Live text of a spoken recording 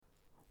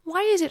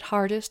Why is it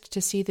hardest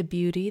to see the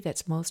beauty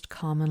that's most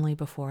commonly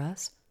before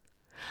us?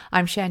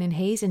 I'm Shannon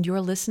Hayes, and you're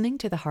listening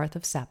to The Hearth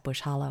of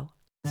Sapbush Hollow.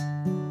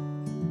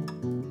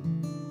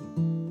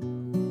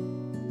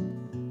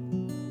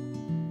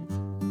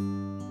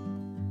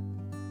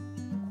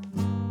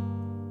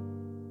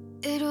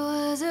 It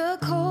was a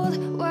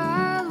cold,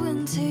 wild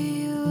winter.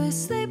 You were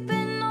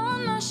sleeping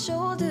on my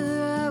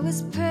shoulder. I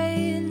was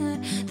praying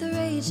that the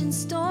raging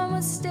storm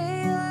would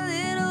stay a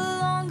little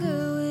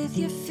longer. With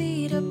your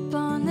feet up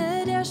on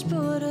the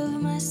dashboard of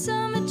my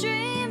summer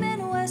dream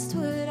in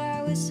Westwood,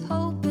 I was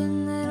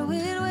hoping that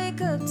we'd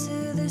wake up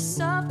to the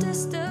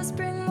softest of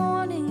spring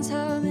mornings,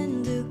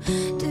 humming do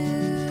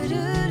do do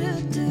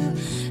do do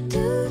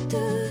do do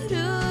do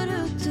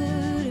do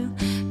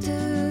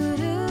do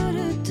do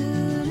do.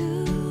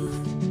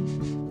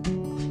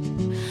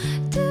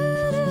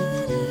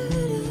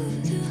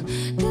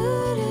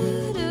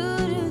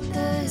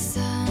 The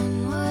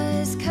sun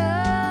was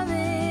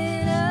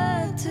coming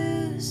up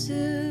too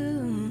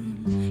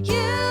soon. You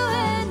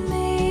and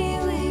me,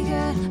 we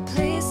got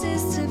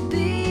places to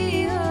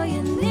be. All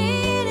you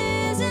need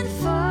isn't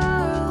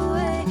far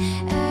away,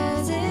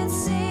 as it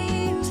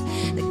seems.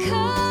 The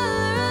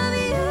color of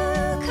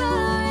you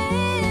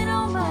coloring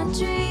all my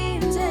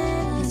dreams,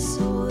 and the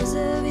soles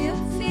of your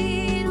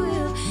feet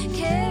will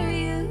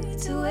carry you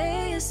to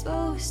where you're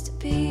supposed to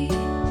be.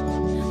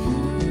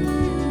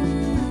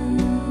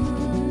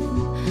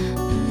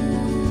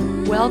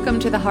 Welcome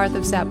to the Hearth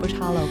of Sapbush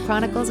Hollow,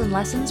 chronicles and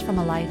lessons from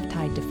a life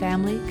tied to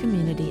family,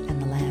 community,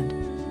 and the land.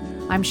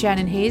 I'm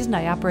Shannon Hayes, and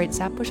I operate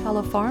Sapbush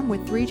Hollow Farm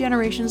with 3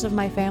 generations of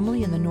my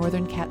family in the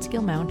northern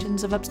Catskill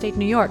Mountains of upstate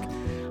New York.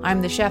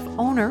 I'm the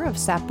chef-owner of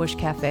Sapbush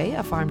Cafe,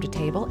 a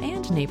farm-to-table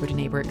and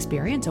neighbor-to-neighbor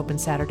experience, open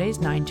Saturdays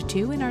 9 to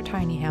 2 in our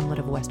tiny hamlet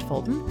of West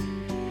Fulton.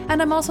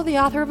 And I'm also the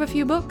author of a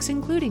few books,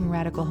 including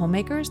Radical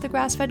Homemakers, The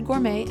Grass-Fed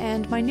Gourmet,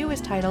 and my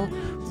newest title,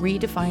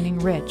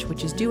 Redefining Rich,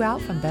 which is due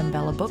out from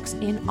Bembella Books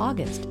in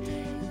August.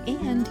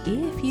 And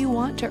if you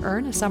want to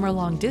earn a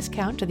summer-long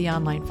discount to the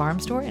online farm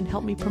store and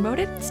help me promote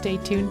it, stay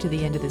tuned to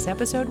the end of this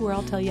episode where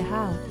I'll tell you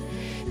how.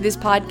 This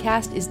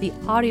podcast is the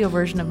audio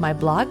version of my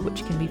blog,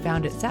 which can be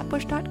found at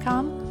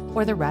sapbush.com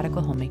or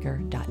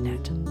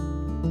theradicalhomemaker.net.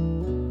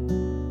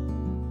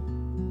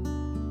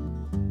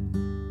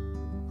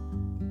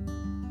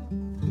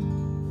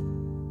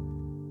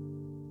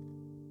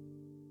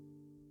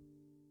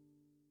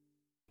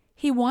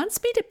 He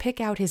wants me to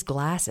pick out his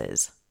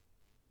glasses.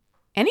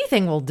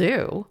 Anything will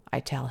do, I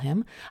tell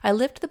him. I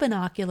lift the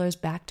binoculars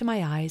back to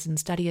my eyes and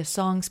study a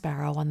song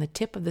sparrow on the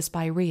tip of the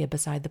spirea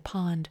beside the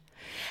pond.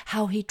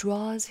 How he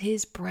draws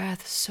his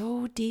breath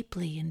so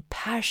deeply and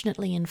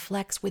passionately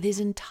inflects with his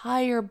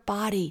entire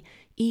body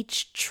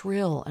each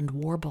trill and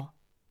warble.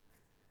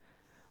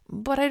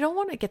 But I don't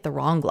want to get the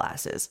wrong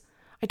glasses.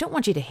 I don't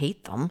want you to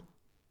hate them.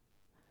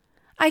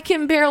 I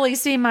can barely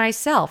see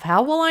myself.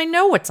 How will I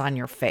know what's on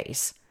your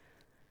face?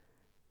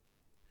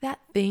 That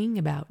thing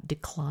about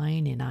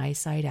decline in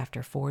eyesight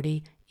after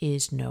 40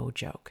 is no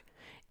joke.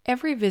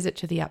 Every visit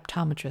to the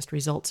optometrist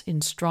results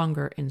in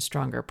stronger and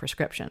stronger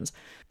prescriptions.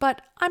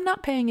 But I'm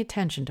not paying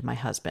attention to my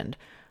husband.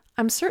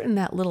 I'm certain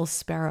that little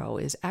sparrow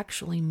is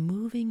actually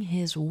moving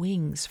his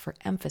wings for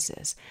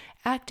emphasis,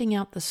 acting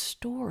out the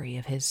story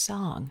of his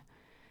song.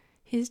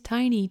 His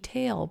tiny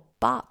tail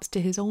bops to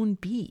his own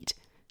beat.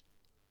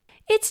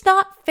 It's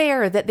not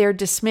fair that they're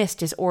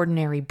dismissed as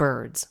ordinary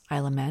birds, I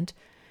lament.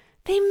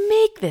 They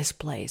make this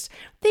place.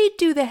 They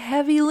do the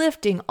heavy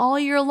lifting all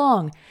year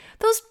long.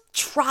 Those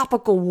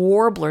tropical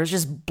warblers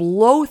just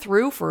blow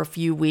through for a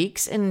few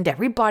weeks and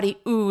everybody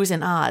oohs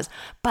and ahs.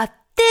 But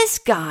this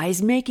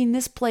guy's making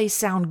this place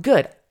sound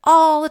good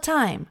all the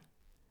time.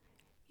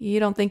 You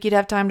don't think you'd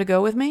have time to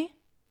go with me?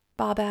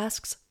 Bob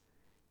asks.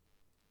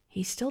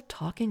 He's still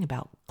talking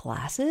about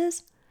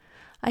glasses?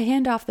 I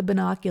hand off the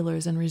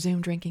binoculars and resume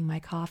drinking my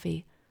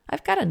coffee.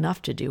 I've got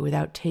enough to do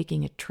without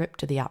taking a trip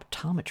to the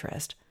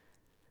optometrist.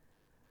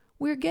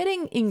 We're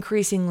getting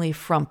increasingly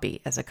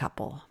frumpy as a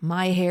couple.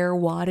 My hair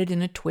wadded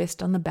in a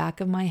twist on the back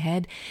of my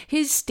head,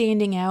 his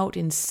standing out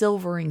in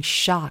silvering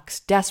shocks,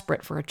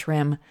 desperate for a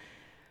trim.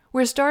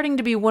 We're starting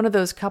to be one of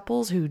those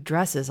couples who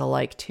dresses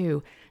alike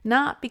too,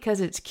 not because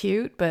it's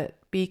cute, but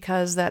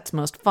because that's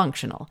most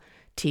functional.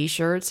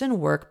 T-shirts and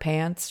work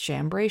pants,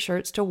 chambray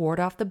shirts to ward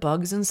off the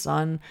bugs and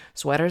sun,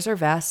 sweaters or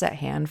vests at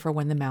hand for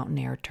when the mountain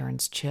air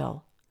turns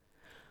chill.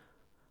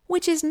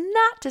 Which is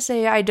not to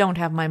say I don't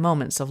have my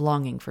moments of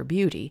longing for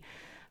beauty.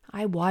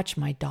 I watch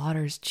my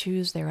daughters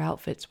choose their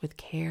outfits with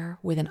care,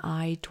 with an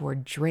eye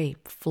toward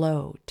drape,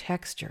 flow,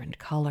 texture, and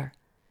color.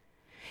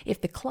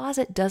 If the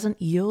closet doesn't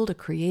yield a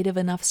creative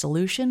enough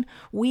solution,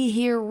 we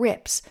hear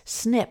rips,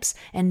 snips,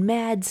 and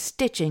mad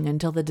stitching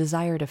until the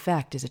desired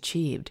effect is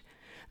achieved.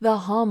 The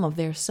hum of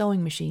their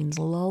sewing machines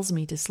lulls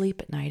me to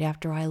sleep at night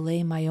after I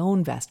lay my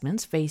own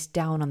vestments face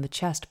down on the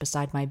chest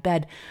beside my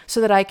bed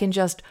so that I can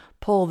just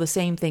pull the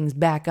same things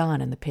back on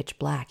in the pitch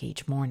black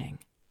each morning.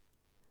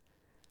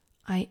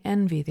 I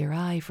envy their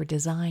eye for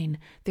design,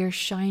 their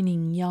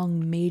shining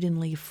young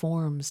maidenly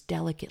forms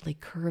delicately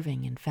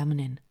curving and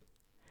feminine.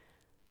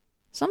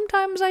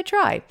 Sometimes I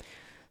try.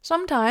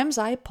 Sometimes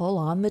I pull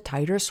on the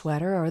tighter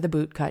sweater or the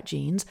bootcut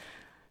jeans.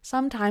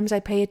 Sometimes I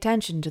pay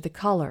attention to the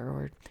color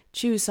or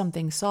choose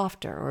something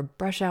softer or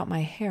brush out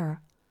my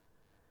hair.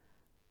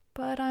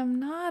 But I'm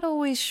not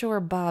always sure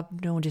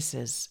Bob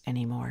notices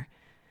anymore.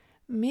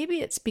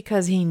 Maybe it's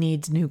because he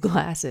needs new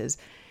glasses.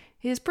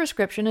 His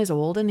prescription is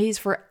old and he's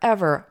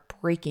forever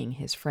breaking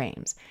his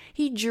frames.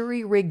 He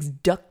jury-rigs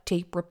duct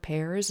tape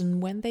repairs,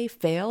 and when they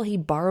fail, he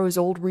borrows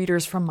old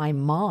readers from my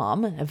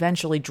mom,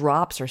 eventually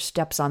drops or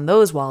steps on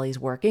those while he's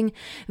working,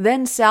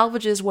 then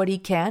salvages what he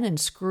can and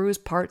screws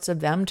parts of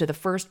them to the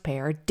first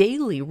pair,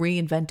 daily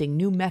reinventing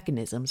new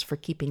mechanisms for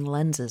keeping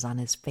lenses on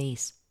his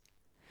face.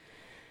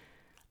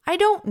 I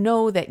don't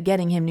know that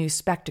getting him new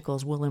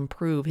spectacles will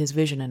improve his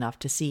vision enough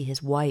to see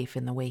his wife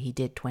in the way he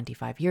did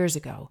 25 years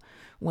ago,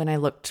 when I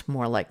looked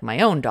more like my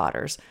own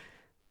daughters.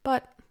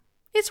 But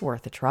it's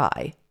worth a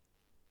try.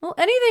 Well,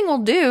 anything will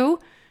do.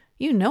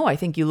 You know I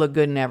think you look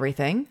good in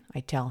everything, I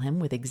tell him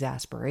with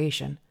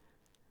exasperation.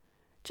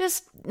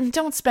 Just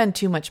don't spend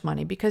too much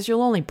money because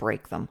you'll only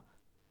break them.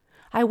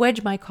 I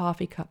wedge my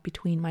coffee cup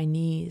between my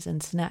knees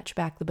and snatch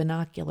back the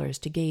binoculars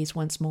to gaze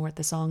once more at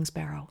the Song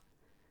Sparrow.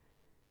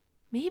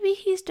 Maybe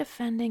he's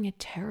defending a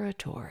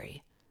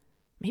territory.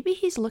 Maybe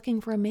he's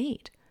looking for a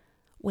mate.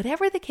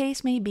 Whatever the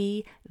case may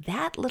be,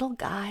 that little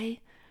guy,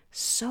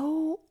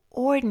 so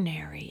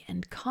ordinary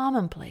and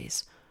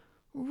commonplace,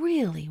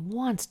 really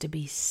wants to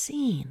be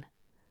seen.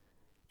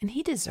 And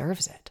he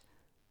deserves it.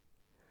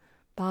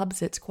 Bob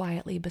sits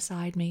quietly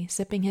beside me,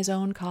 sipping his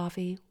own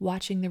coffee,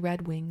 watching the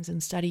Red Wings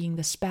and studying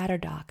the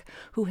spatterdock,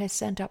 who has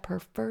sent up her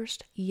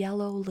first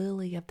yellow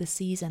lily of the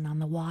season on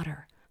the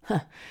water.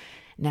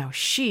 Now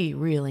she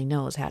really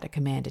knows how to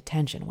command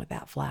attention with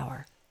that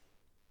flower.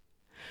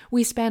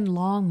 We spend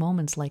long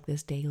moments like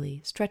this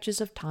daily, stretches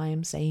of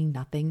time saying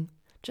nothing,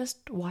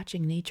 just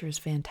watching nature's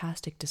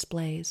fantastic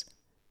displays.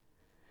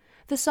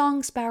 The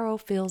Song Sparrow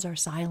fills our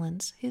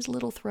silence, his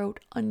little throat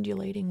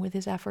undulating with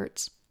his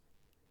efforts.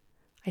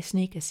 I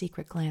sneak a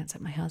secret glance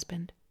at my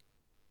husband.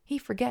 He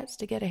forgets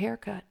to get a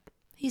haircut.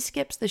 He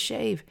skips the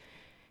shave.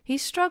 He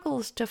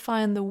struggles to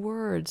find the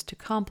words to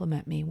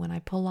compliment me when I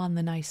pull on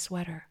the nice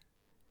sweater.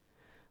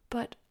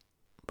 But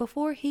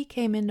before he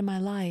came into my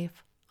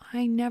life,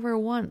 I never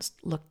once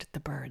looked at the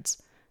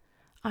birds.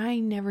 I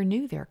never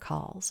knew their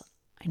calls.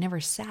 I never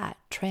sat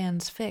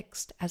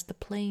transfixed as the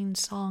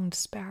plain-songed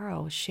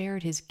sparrow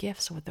shared his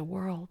gifts with the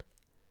world.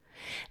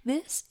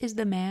 This is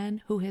the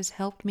man who has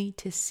helped me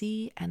to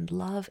see and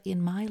love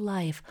in my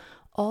life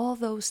all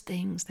those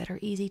things that are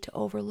easy to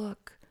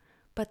overlook,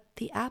 but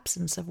the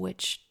absence of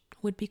which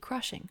would be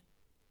crushing.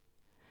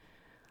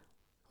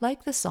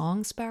 Like the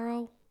Song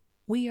Sparrow,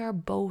 we are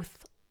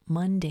both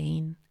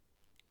mundane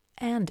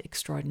and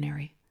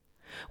extraordinary.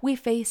 We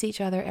face each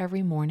other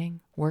every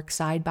morning, work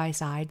side by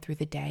side through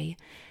the day,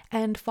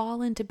 and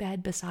fall into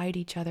bed beside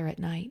each other at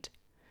night.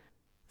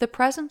 The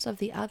presence of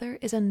the other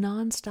is a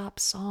non-stop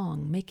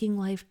song, making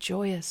life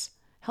joyous,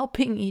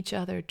 helping each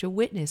other to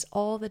witness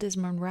all that is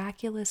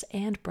miraculous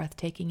and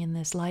breathtaking in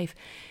this life.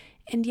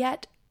 And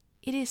yet,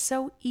 it is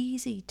so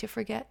easy to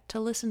forget to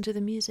listen to the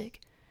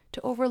music,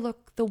 to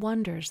overlook the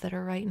wonders that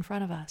are right in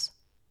front of us.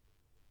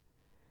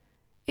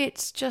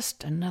 It's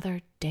just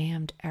another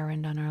damned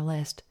errand on our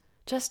list,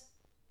 just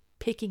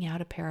picking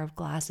out a pair of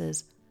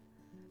glasses.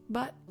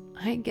 But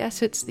I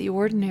guess it's the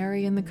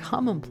ordinary and the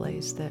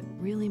commonplace that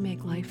really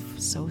make life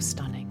so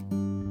stunning.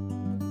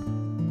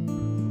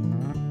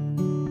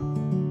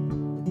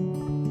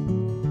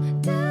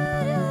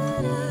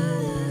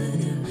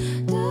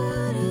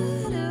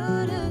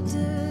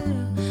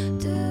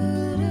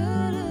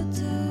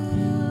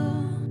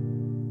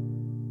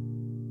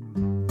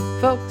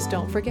 Folks,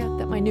 don't forget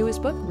that my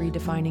newest book,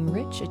 Redefining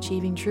Rich,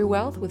 Achieving True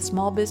Wealth with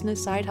Small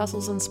Business, Side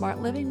Hustles, and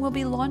Smart Living, will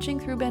be launching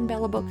through Ben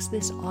Bella Books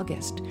this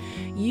August.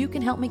 You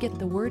can help me get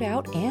the word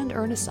out and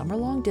earn a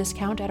summer-long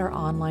discount at our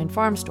online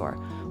farm store.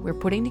 We're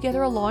putting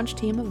together a launch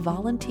team of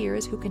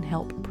volunteers who can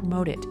help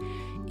promote it.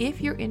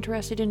 If you're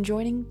interested in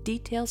joining,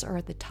 details are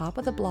at the top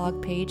of the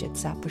blog page at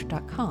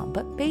sapbush.com.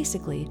 But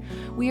basically,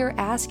 we are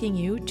asking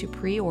you to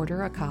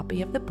pre-order a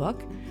copy of the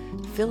book,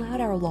 fill out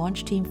our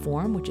launch team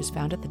form, which is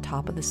found at the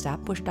top of the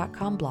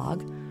sapbush.com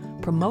blog,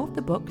 promote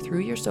the book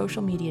through your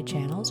social media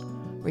channels,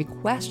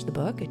 request the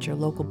book at your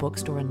local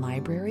bookstore and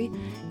library,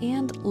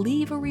 and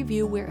leave a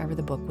review wherever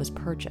the book was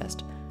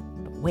purchased.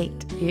 But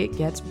wait, it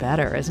gets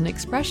better. As an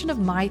expression of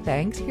my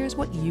thanks, here's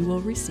what you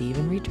will receive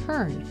in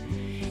return.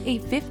 A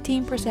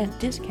 15%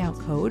 discount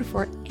code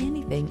for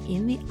anything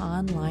in the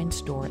online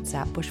store at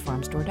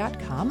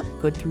sapbushfarmstore.com,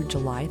 good through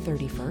July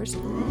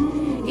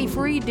 31st. A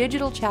free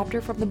digital chapter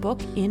from the book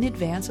in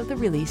advance of the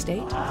release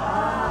date.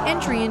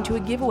 Entry into a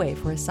giveaway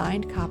for a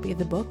signed copy of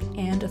the book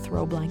and a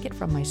throw blanket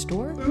from my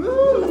store.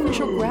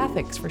 Official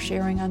graphics for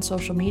sharing on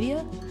social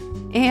media.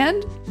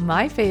 And,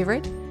 my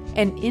favorite,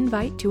 an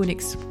invite to an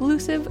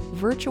exclusive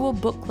virtual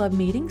book club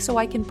meeting so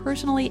I can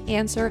personally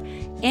answer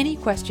any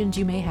questions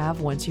you may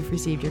have once you've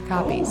received your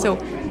copy. So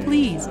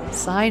please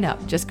sign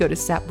up. Just go to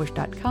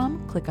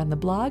sapbush.com, click on the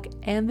blog,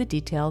 and the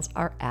details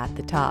are at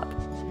the top.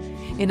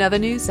 In other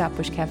news,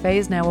 Sapbush Cafe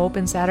is now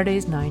open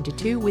Saturdays 9 to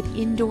 2 with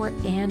indoor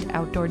and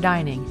outdoor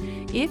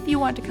dining. If you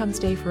want to come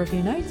stay for a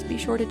few nights, be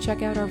sure to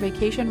check out our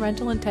vacation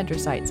rental and tender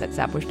sites at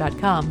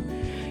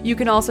sapbush.com. You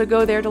can also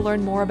go there to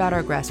learn more about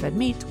our grass-fed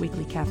meats,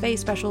 weekly cafe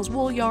specials,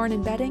 wool, yarn,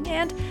 and bedding,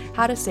 and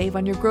how to save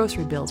on your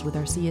grocery bills with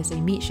our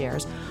CSA meat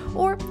shares,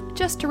 or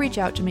just to reach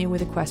out to me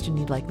with a question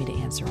you'd like me to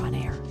answer on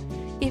air.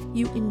 If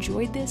you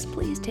enjoyed this,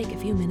 please take a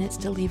few minutes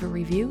to leave a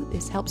review.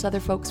 This helps other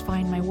folks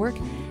find my work.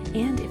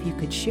 And if you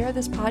could share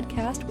this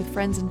podcast with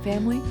friends and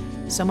family,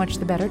 so much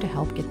the better to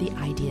help get the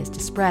ideas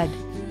to spread.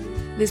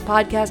 This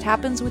podcast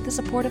happens with the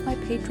support of my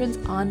patrons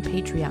on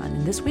Patreon.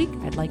 And this week,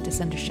 I'd like to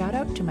send a shout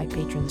out to my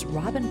patrons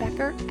Robin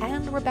Becker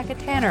and Rebecca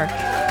Tanner.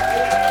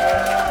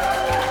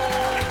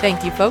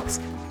 Thank you,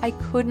 folks. I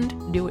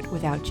couldn't do it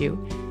without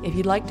you. If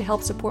you'd like to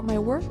help support my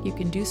work, you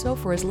can do so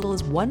for as little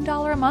as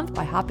 $1 a month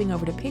by hopping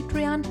over to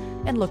Patreon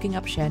and looking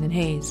up Shannon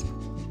Hayes.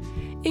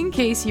 In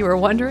case you were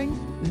wondering,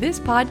 this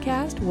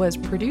podcast was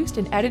produced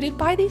and edited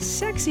by the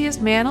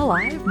sexiest man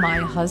alive, my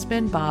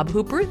husband, Bob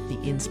Hooper,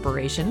 the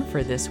inspiration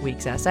for this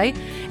week's essay.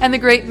 And the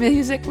great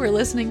music we're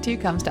listening to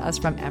comes to us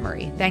from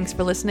Emery. Thanks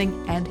for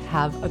listening and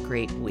have a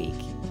great week.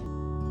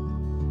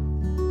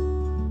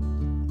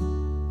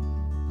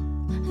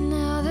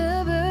 Now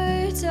the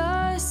birds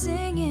are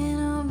singing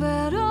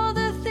about all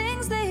the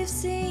things they've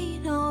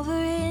seen over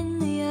in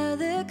the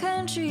other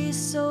countries,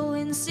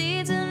 sowing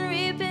seeds and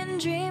reaping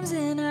dreams,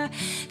 and I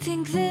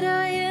think that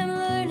I am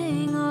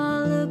learning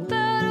all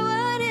about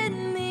what it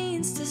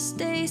means to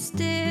stay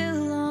still.